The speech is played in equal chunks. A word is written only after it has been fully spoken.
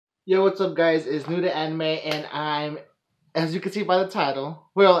Yo, what's up, guys? It's New to Anime, and I'm, as you can see by the title,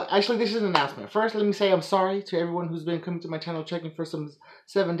 well, actually, this is an announcement. First, let me say I'm sorry to everyone who's been coming to my channel checking for some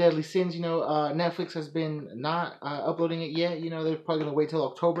 7 Deadly Sins. Netflix has been not uploading it yet. They're probably going to wait till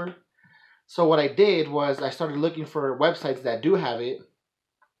October. So what I did was I started looking for websites that do have it,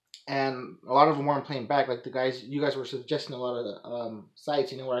 and a lot of them weren't playing back. Like you guys were suggesting a lot of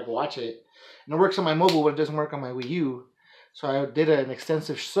sites, where I can watch it. And it works on my mobile, but it doesn't work on my Wii U. So I did an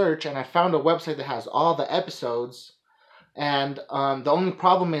extensive search, and I found a website that has all the episodes. And the only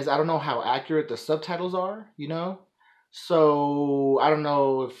problem is I don't know how accurate the subtitles are. So I don't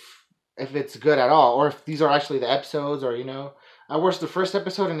know if it's good at all, or if these are actually the episodes, or. I watched the first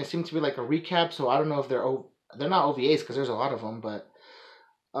episode, and it seemed to be like a recap. So I don't know if they're not OVAs because there's a lot of them, but.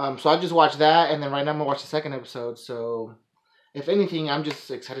 So I just watched that, and then right now I'm gonna watch the second episode. So, if anything, I'm just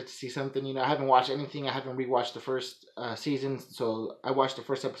excited to see something. I haven't watched anything. I haven't rewatched the first season, so I watched the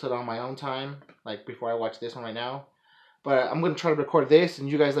first episode on my own time, like before I watch this one right now. But I'm gonna try to record this, and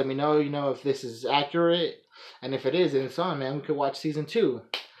you guys let me know, if this is accurate, and if it is, then it's on, man. We could watch season 2.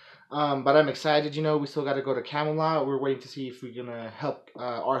 But I'm excited. We still got to go to Camelot. We're waiting to see if we're gonna help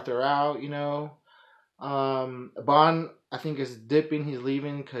Arthur out. Bond, I think, is dipping. He's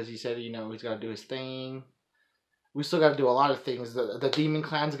leaving because he said, he's got to do his thing. We still got to do a lot of things. The demon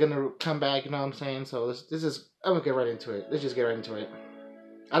clan's gonna come back. You know what I'm saying? So this is. I'm gonna get right into it. Let's just get right into it.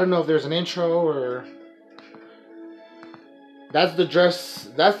 I don't know if there's an intro or. That's the dress.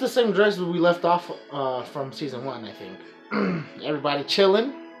 That's the same dress we left off from season 1, I think. Everybody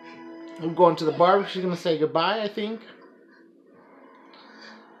chilling. We're going to the bar. She's gonna say goodbye, I think.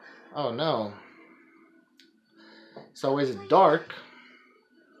 Oh no. It's always dark.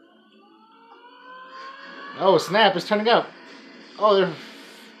 Oh snap! It's turning up. Oh,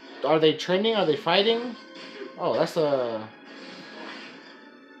 are they training? Are they fighting? Oh, that's a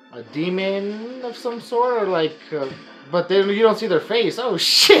demon of some sort, or like. But then you don't see their face. Oh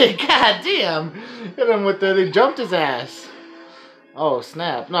shit! God damn! Hit him with they jumped his ass. Oh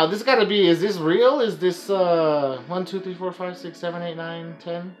snap! No, this gotta be. Is this real? Is this 1, 2, 3, 4, 5, 6, 7, 8, 9,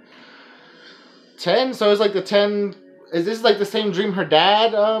 10? 10. So it's like the 10. Is this like the same dream her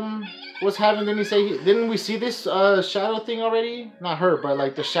dad was having? Didn't we see this shadow thing already? Not her, but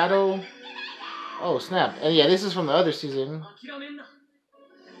like the shadow. Oh snap! And yeah, this is from the other season.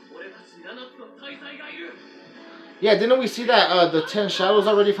 Yeah, didn't we see that the 10 shadows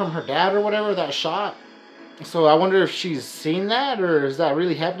already from her dad or whatever that shot? So I wonder if she's seen that, or is that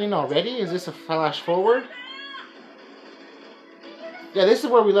really happening already? Is this a flash forward? Yeah, this is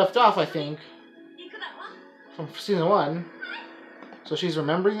where we left off, I think. From season 1. So she's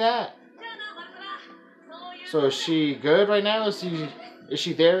remembering that? So is she good right now? Is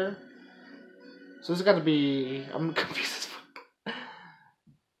she there? So this has got to be... I'm confused as fuck.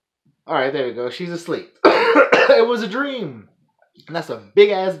 Alright, there we go. She's asleep. It was a dream. And that's a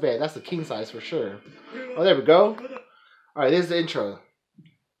big ass bed. That's a king size for sure. Oh, there we go. Alright, this is the intro.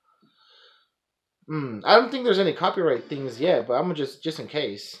 I don't think there's any copyright things yet, but I'm gonna just in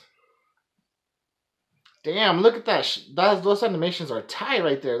case. Damn, look at that. Those animations are tight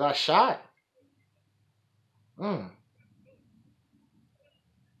right there. That shot. Oh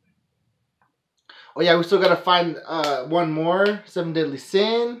yeah, we still gotta find one more 7 Deadly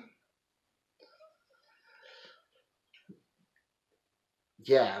Sin.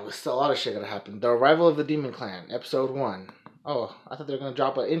 Yeah, still a lot of shit gotta happen. The Arrival of the Demon Clan, episode 1. Oh, I thought they were gonna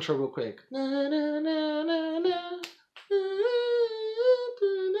drop an intro real quick.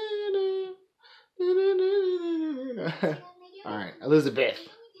 Alright, Elizabeth.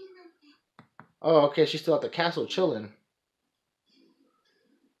 Oh, okay, she's still at the castle chilling.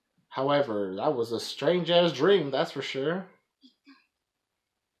 However, that was a strange-ass dream, that's for sure.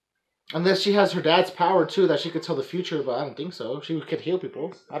 Unless she has her dad's power, too, that she could tell the future, but I don't think so. She could heal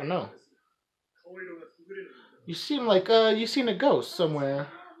people. I don't know. You seem like, you seen a ghost somewhere.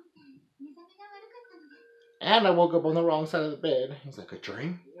 And I woke up on the wrong side of the bed. He's like, a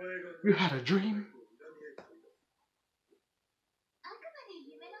dream? You had a dream?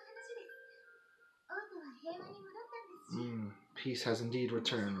 Peace has indeed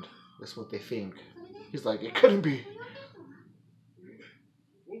returned. That's what they think. He's like, it couldn't be.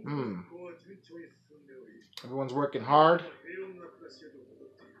 Everyone's working hard.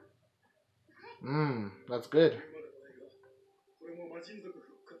 That's good.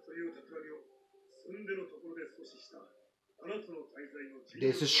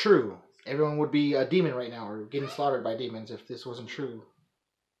 This is true. Everyone would be a demon right now, or getting slaughtered by demons if this wasn't true.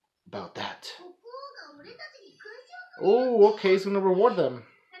 About that. Oh, okay, it's gonna reward them.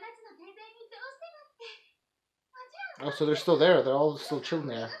 Oh, so they're still there. They're all still chilling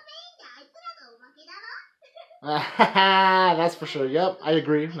there. That's for sure. Yep, I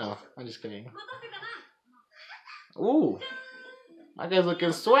agree. No, I'm just kidding. Ooh, my guy's looking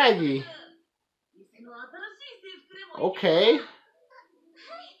swaggy. Okay. Is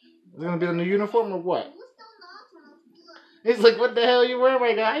it gonna be the new uniform or what? He's like, what the hell are you wearing,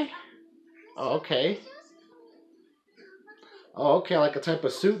 my guy? Oh, okay. Oh, okay, like a type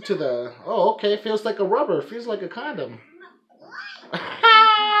of suit to the... Oh, okay, feels like a rubber. Feels like a condom.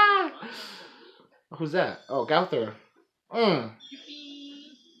 Who's that? Oh, Gauther.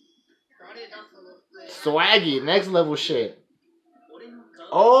 Swaggy, next level shit.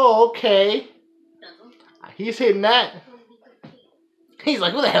 Oh, okay. He's hitting that. He's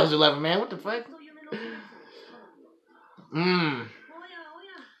like, who the hell's 11, man? What the fuck? You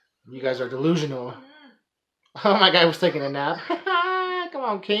guys are delusional. Oh, my guy was taking a nap. Come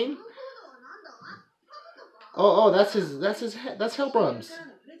on, King. Oh, that's Hellbrum's.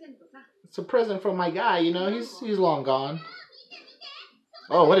 It's a present from my guy, you know, he's long gone.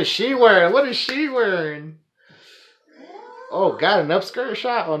 Oh, what is she wearing? What is she wearing? Oh, got an upskirt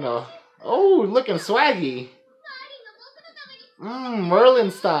shot? Oh, no. Oh, looking swaggy.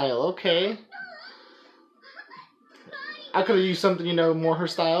 Merlin style. Okay. I could have used something, you know, more her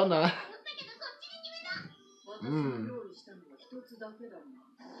style. Nah.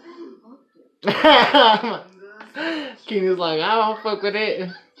 King is like, I don't fuck with it.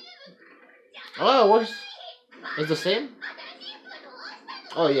 Oh, what's... It's the same?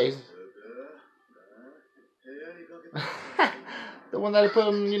 Oh, yeah. He's... The one that I put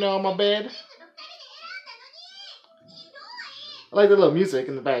him, you know, on my bed. I like the little music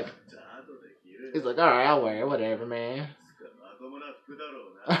in the back. He's like, alright, I'll wear it. Whatever, man.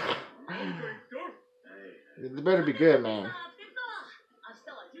 It better be good, man.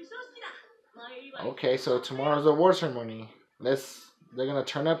 Okay, so tomorrow's the award ceremony. They're gonna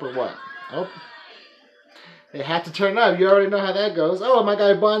turn up or what? Oh. They have to turn up. You already know how that goes. Oh, my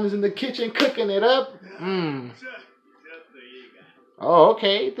guy Bond is in the kitchen cooking it up. Oh,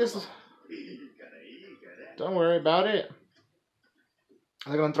 okay. This is... Don't worry about it.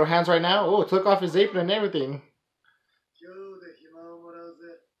 They're gonna throw hands right now. Oh, took off his apron and everything.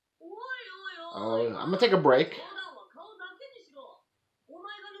 Oh, I'm gonna take a break.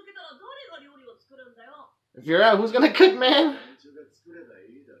 If you're out, who's gonna cook, man?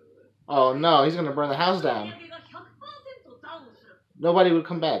 Oh no, he's gonna burn the house down. Nobody would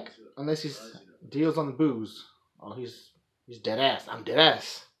come back unless he deals on the booze. Oh, he's dead ass. I'm dead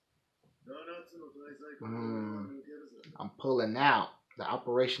ass. I'm pulling out. The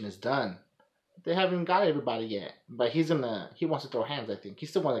operation is done. They haven't got everybody yet, but he wants to throw hands. I think he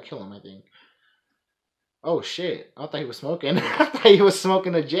still wants to kill him. I think. Oh shit! I thought he was smoking. I thought he was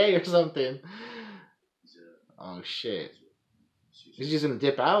smoking a J or something. Oh shit! Is he just gonna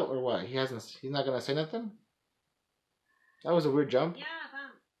dip out or what? He's not gonna say nothing. That was a weird jump.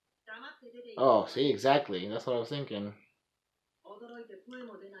 Oh, see, exactly. That's what I was thinking.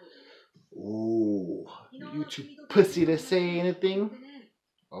 Ooh, you too pussy to say anything?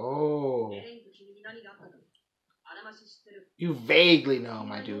 Oh. You vaguely know,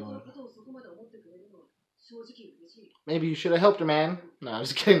 my dude. Maybe you should have helped her, man. No, I'm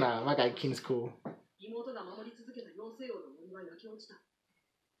just kidding. Nah, my guy King's cool.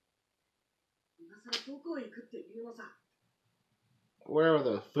 Where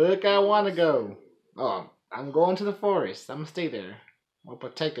the fuck I want to go? Oh, I'm going to the forest. I'm gonna stay there. I'll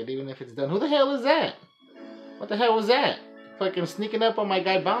protect it even if it's done. Who the hell is that? What the hell was that? Fucking sneaking up on my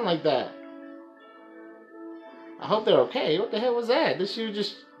guy Bound like that. I hope they're okay. What the hell was that? This dude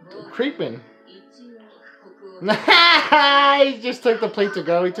just creeping. He just took the plate to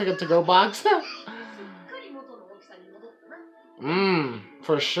go. He took a to-go box.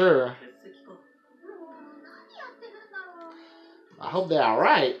 For sure. I hope they're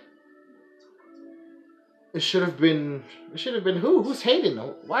alright. It should have been who? Who's hating?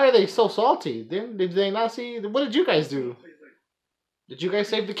 Why are they so salty? Did they not see? What did you guys do? Did you guys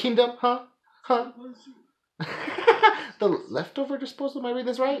save the kingdom? Huh? The leftover disposal, am I reading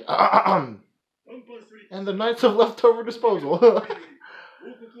this right? And the Knights of Leftover Disposal.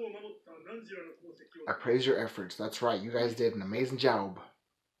 I praise your efforts. That's right. You guys did an amazing job.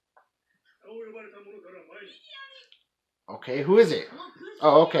 Okay, who is it?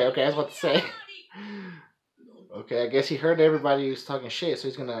 Oh, okay. I was about to say. Okay, I guess he heard everybody who's talking shit, so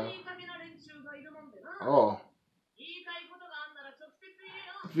he's gonna... Oh.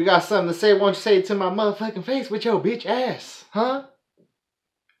 If you got something to say, why don't you say it to my motherfucking face with your bitch ass? Huh?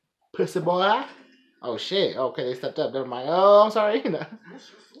 Pussy boy? Oh, shit. Okay, they stepped up. Never mind. Oh, I'm sorry.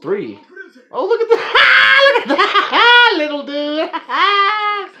 3. Oh, look at that. Look at that. Little dude.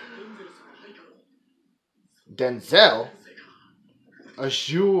 Denzel.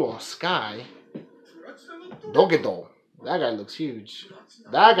 Azure Sky. Dogedo. That guy looks huge.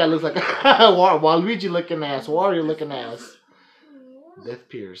 That guy looks like a Waluigi looking ass. Wario looking ass. Death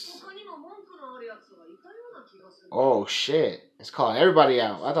Pierce. Oh shit. It's calling everybody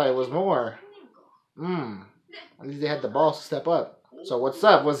out. I thought it was more. At least they had the balls to step up. So what's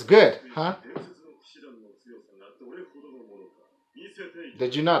up? What's good? Huh?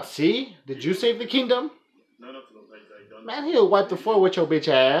 Did you not see? Did you save the kingdom? Man, he'll wipe the floor with your bitch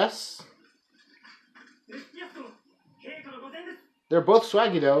ass. They're both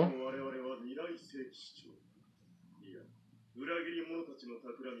swaggy though.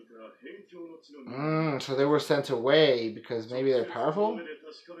 So they were sent away because maybe they're powerful?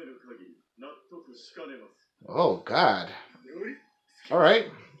 Oh, God. Alright.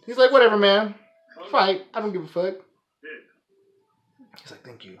 He's like, whatever, man. Fight. I don't give a fuck. He's like,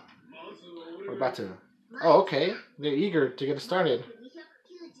 thank you. We're about to... Oh, okay. They're eager to get it started.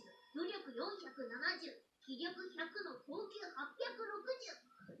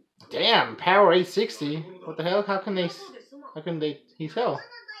 Damn, power 860. What the hell? How can they he fell?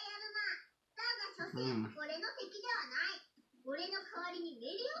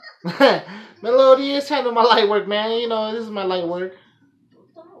 Melodious, handle my light work, man. You know, this is my light work.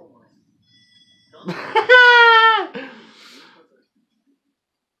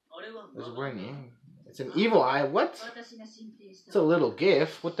 There's a warning. It's an evil eye. What? It's a little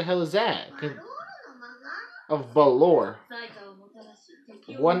gift. What the hell is that? Of Balor.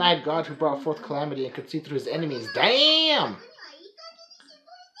 One-eyed god who brought forth calamity and could see through his enemies. Damn!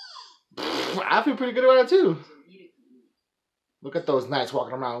 I feel pretty good about it too. Look at those knights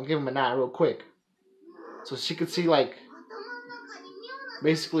walking around. Give them an eye real quick. So she could see like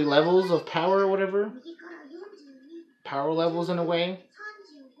basically levels of power or whatever. Power levels in a way.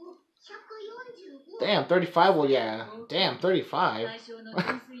 Damn, 35. Well, yeah. Damn, 35.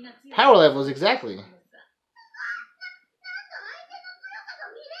 Power levels, exactly.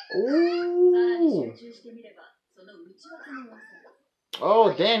 Ooh.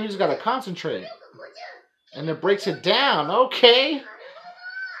 Oh, damn, you just gotta concentrate. And it breaks it down. Okay.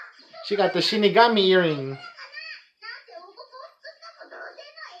 She got the Shinigami earring.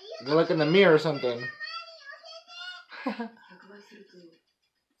 Go look in the mirror or something.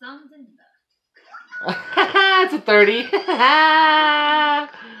 It's a 30.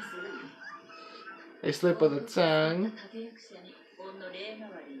 They slip of the tongue.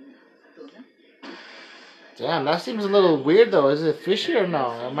 Damn, that seems a little weird though. Is it fishy or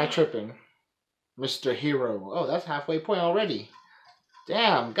no? Am I tripping? Mr. Hero. Oh, that's halfway point already.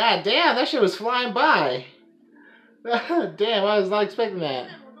 Damn, god damn, that shit was flying by. Damn, I was not expecting that.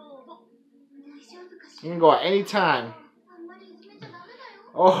 You can go at any time.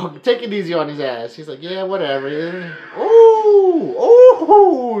 Oh, take it easy on his ass. He's like, yeah, whatever. Ooh,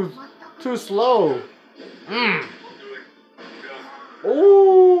 ooh, too slow.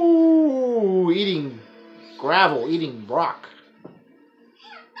 Ooh, eating gravel, eating rock.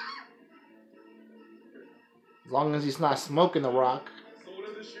 As long as he's not smoking the rock.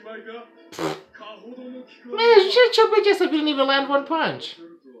 Man, shut your bitch ass up. You didn't even land one punch.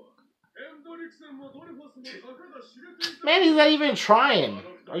 Man, he's not even trying.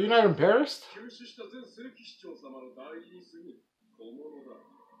 Are you not embarrassed?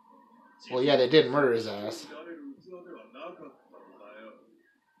 Well, yeah, they did murder his ass.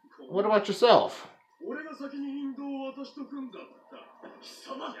 What about yourself?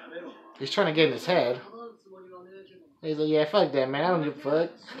 He's trying to get in his head. He's like, yeah, fuck that, man. I don't give a fuck.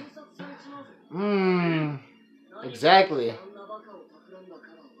 Exactly.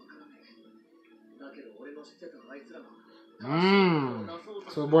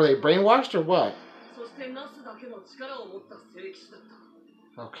 So were they brainwashed or what?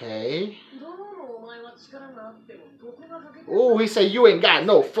 Okay. Oh, he said you ain't got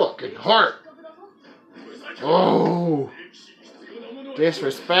no fucking heart. Oh,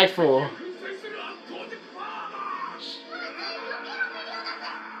 disrespectful.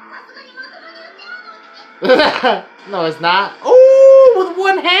 No, it's not. Oh, with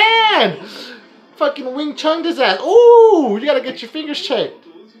one hand. Fucking Wing Chung'd his ass. Ooh, you gotta get your fingers checked.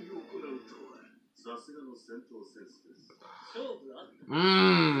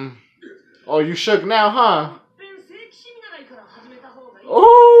 Oh, you shook now, huh?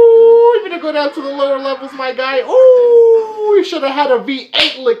 Oh, you better go down to the lower levels, my guy. Oh, you should have had a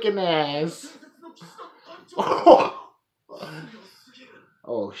V8 licking ass.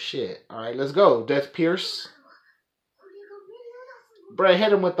 Oh, shit. Alright, let's go. Death Pierce. Bruh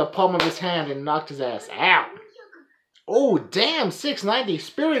hit him with the palm of his hand and knocked his ass out. Oh, damn. 690.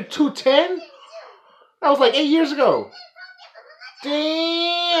 Spirit 210? That was like 8 years ago.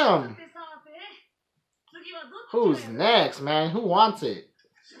 Damn. Who's next, man? Who wants it?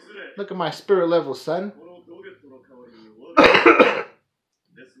 Look at my spirit level, son.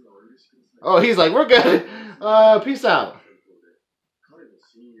 Oh, he's like, we're good. Peace out.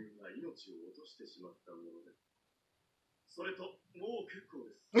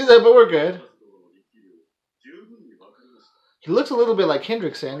 He's like, but we're good. He looks a little bit like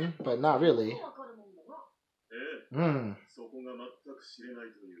Hendrickson, but not really.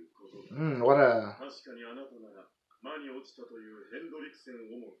 What a...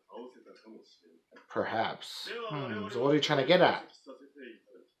 Perhaps. So what are you trying to get at?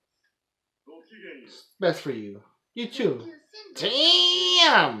 Best for you. You too.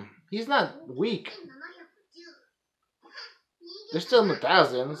 Damn! He's not weak. They're still in the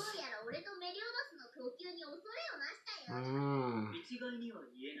thousands.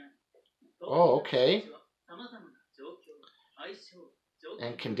 Oh, okay.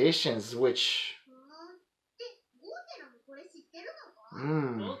 And conditions, which...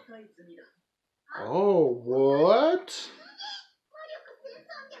 Oh, what?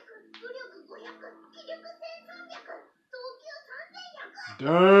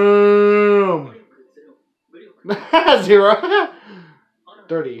 Damn. 0.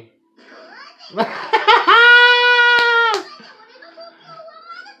 30.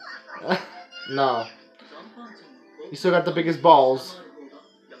 No. You still got the biggest balls.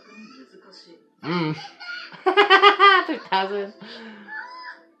 3,000.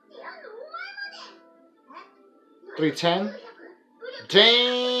 310.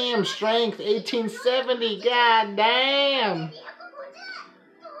 Damn, strength 1870. God damn.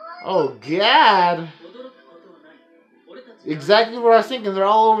 Oh God. Exactly what I was thinking. They're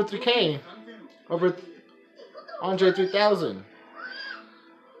all over 3K. Over Andre 3000.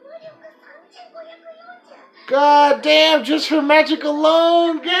 God damn, just her magic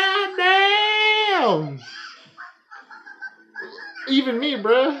alone. God damn. Even me,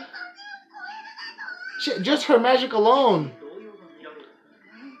 bruh. Shit, just her magic alone.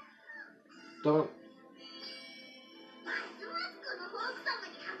 Don't.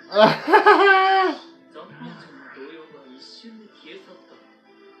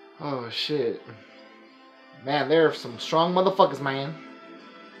 Oh shit. Man, there are some strong motherfuckers, man.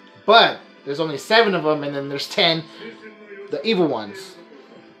 But there's only 7 of them, and then there's 10, the evil ones.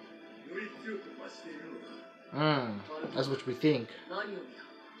 That's what we think.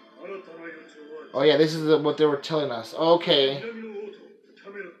 Oh yeah, this is what they were telling us. Okay.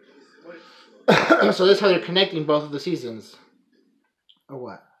 So that's how they're connecting both of the seasons. Or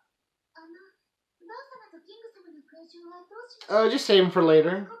what? Oh, just save them for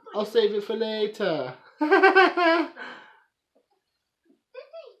later. I'll save it for later.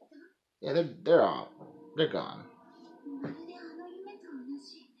 Yeah, they're gone.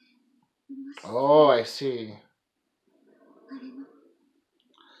 Oh, I see.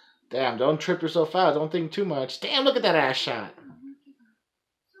 Damn, don't trip yourself out. Don't think too much. Damn, look at that ass shot.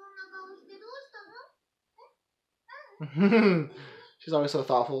 She's always so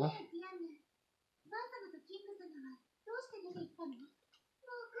thoughtful.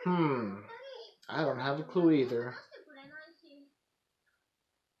 I don't have a clue either.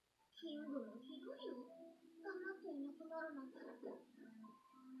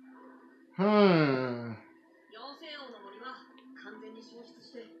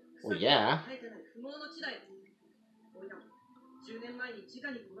 Well, yeah.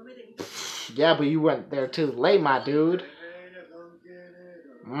 Yeah, but you went there too late, my dude.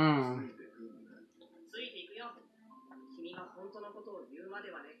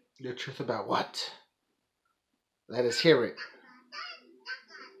 The truth about what? Let us hear it.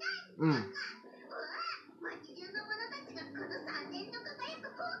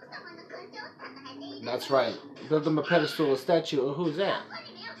 That's right. Build them a pedestal, a statue. Oh, who's that?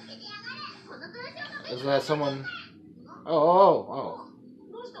 Is that someone? Oh.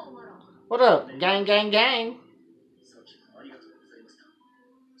 What up? Gang, gang, gang.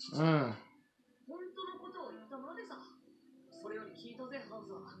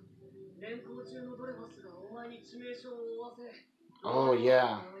 Oh,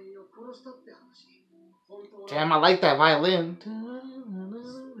 yeah. Damn, I like that violin.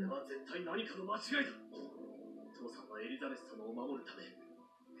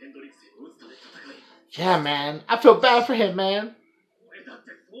 Yeah, man. I feel bad for him, man.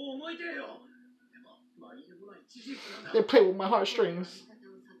 They play with my heartstrings.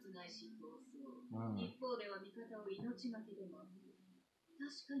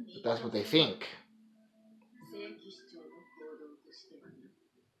 But that's what they think.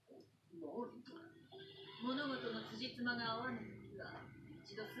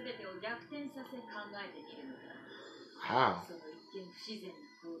 How?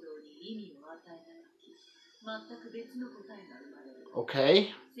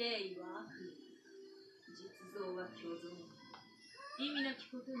 Okay.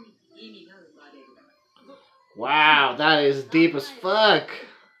 Wow, that is deep as fuck.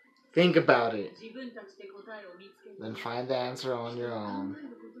 Think about it. Then find the answer on your own.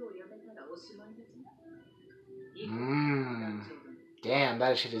 Damn,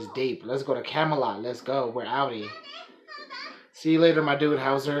 that shit is deep. Let's go to Camelot. Let's go. We're outie. See you later, my dude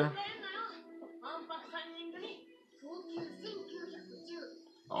Hauser.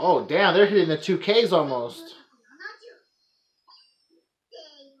 Oh, damn, they're hitting the 2Ks almost.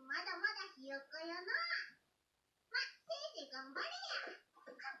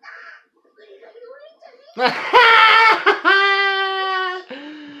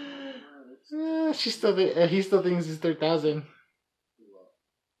 He still thinks it's 3,000.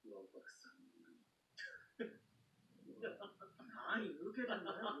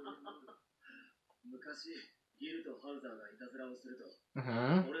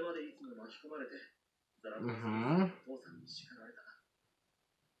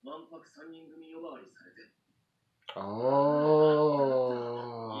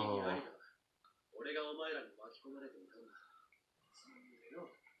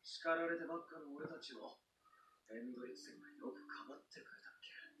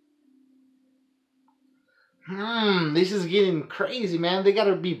 This is getting crazy, man. They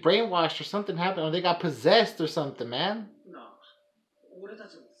gotta be brainwashed or something happened, or they got possessed or something, man.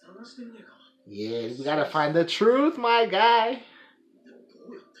 Yeah, we gotta find the truth, my guy.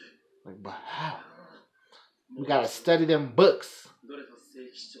 Like, but how? We gotta study them books.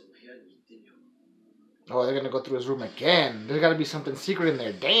 Oh, they're gonna go through his room again. There's gotta be something secret in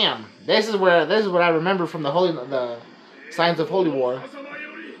there. Damn. This is what I remember from the Signs of Holy War.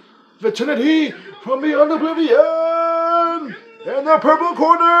 Vicinity from beyond oblivion! In the purple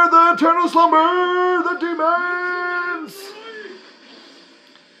corner, the eternal slumber, the demons!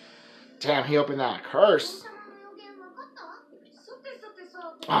 Damn, he opened that curse.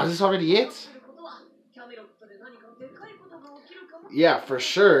 Oh, is this already it? Yeah, for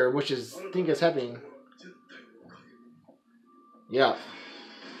sure, which is, I think it's happening. Yeah.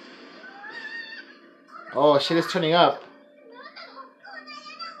 Oh, shit is turning up.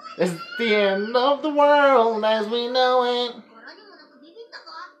 It's the end of the world as we know it.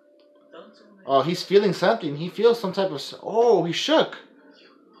 Oh, he's feeling something. He feels some type of... Oh, he shook.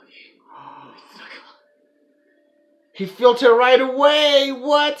 He felt it right away.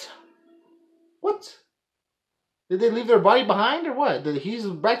 What? What? Did they leave their body behind or what? He's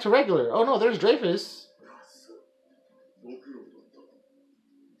back to regular. Oh no, there's Dreyfus.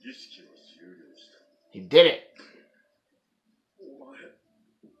 He did it.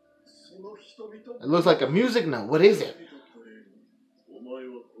 It looks like a music note. What is it?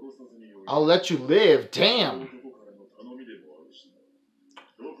 I'll let you live. Damn.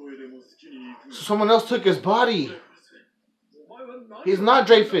 So someone else took his body. He's not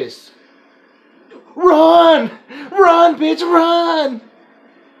Dreyfus. Run! Run, bitch, run!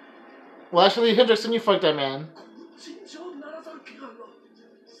 Well, actually, Hendrickson, you fucked that man.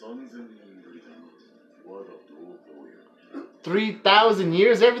 3,000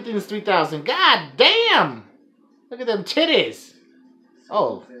 years? Everything is 3,000. God damn! Look at them titties.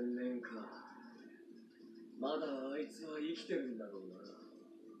 Oh.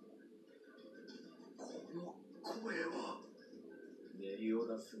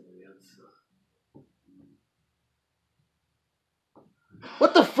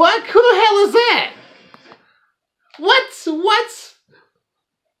 What the fuck? Who the hell is that?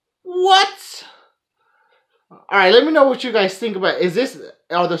 What? Alright, let me know what you guys think about it.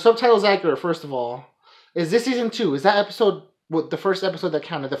 Are the subtitles accurate, first of all? Is this season 2? Is that episode, the first episode that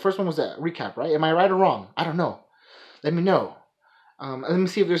counted? The first one was a recap, right? Am I right or wrong? I don't know. Let me know. Let me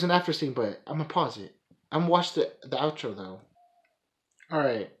see if there's an after scene, but I'm gonna pause it. I'm gonna watch the outro, though.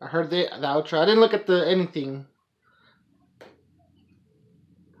 Alright, I heard the outro. I didn't look at anything.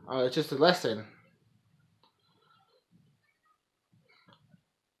 It's just a lesson.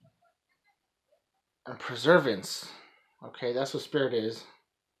 And preservance. Okay, that's what spirit is.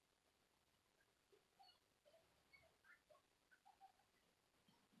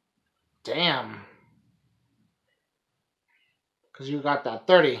 Damn. Because you got that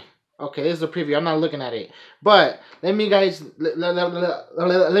 30. Okay, this is a preview. I'm not looking at it. But let me guys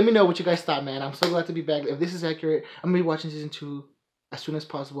let me know what you guys thought, man. I'm so glad to be back. If this is accurate, I'm gonna be watching season 2 as soon as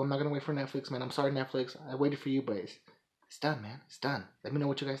possible. I'm not gonna wait for Netflix, man. I'm sorry, Netflix. I waited for you, but it's done, man. It's done. Let me know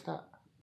what you guys thought.